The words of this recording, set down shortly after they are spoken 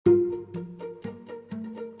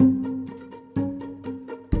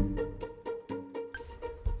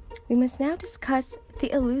We must now discuss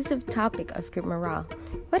the elusive topic of group morale.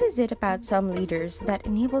 What is it about some leaders that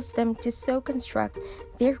enables them to so construct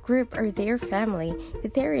their group or their family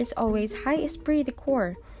that there is always high esprit de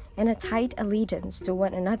corps and a tight allegiance to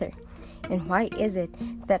one another? And why is it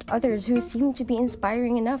that others who seem to be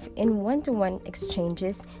inspiring enough in one-to-one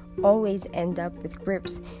exchanges always end up with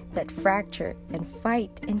groups that fracture and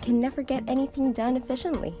fight and can never get anything done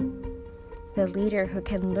efficiently? The leader who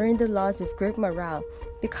can learn the laws of group morale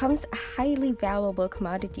becomes a highly valuable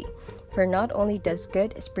commodity, for not only does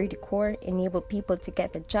good esprit de corps enable people to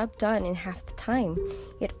get the job done in half the time,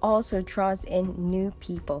 it also draws in new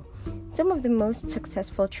people. Some of the most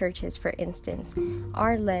successful churches, for instance,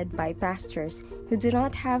 are led by pastors who do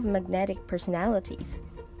not have magnetic personalities.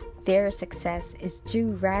 Their success is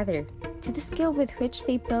due rather to the skill with which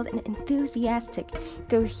they build an enthusiastic,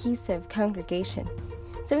 cohesive congregation.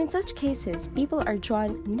 So in such cases, people are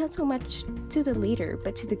drawn not so much to the leader,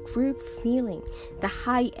 but to the group feeling, the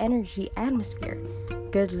high energy atmosphere.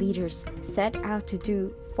 Good leaders set out to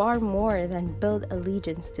do far more than build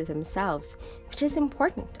allegiance to themselves, which is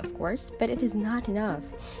important, of course, but it is not enough.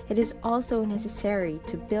 It is also necessary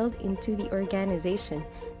to build into the organization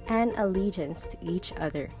an allegiance to each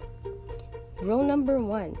other. Rule number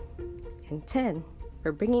 1 and 10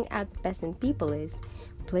 for bringing out the best in people is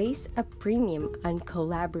place a premium on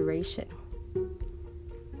collaboration.